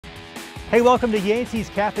Hey, welcome to Yancey's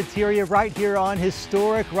Cafeteria right here on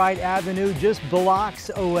historic Wright Avenue, just blocks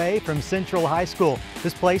away from Central High School.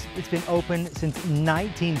 This place, it's been open since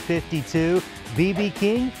 1952. B.B.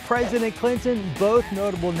 King, President Clinton, both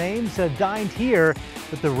notable names have dined here,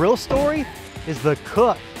 but the real story is the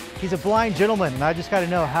cook. He's a blind gentleman, and I just got to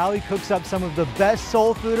know how he cooks up some of the best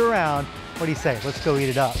soul food around. What do you say? Let's go eat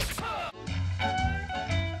it up.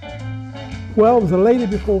 Well, it was a lady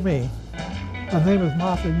before me. Her name was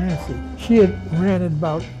Yancey. She had ran it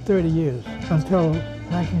about 30 years until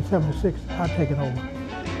 1976, I'd taken over.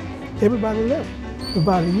 Everybody left.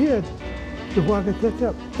 About a year before I could catch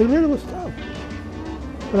up. It really was tough,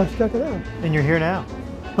 but I stuck it out. And you're here now.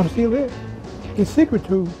 I'm still here. The secret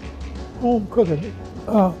to home cooking,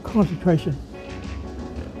 concentration.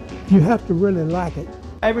 You have to really like it.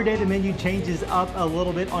 Every day the menu changes up a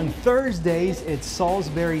little bit. On Thursdays, it's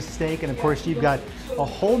Salisbury steak, and of course you've got a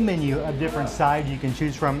whole menu of different sides you can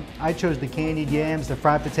choose from. I chose the candied yams, the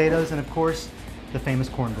fried potatoes, and of course, the famous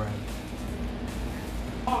cornbread.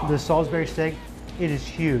 The Salisbury steak, it is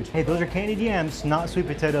huge. Hey, those are candied yams, not sweet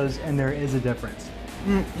potatoes, and there is a difference.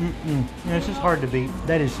 It's just hard to beat.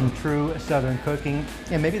 That is some true Southern cooking,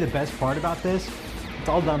 and maybe the best part about this, it's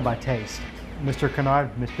all done by taste. Mr.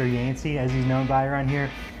 Kennard, Mr. Yancey, as he's known by around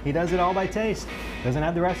here, he does it all by taste. Doesn't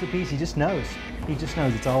have the recipes, he just knows. He just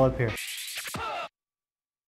knows it's all up here.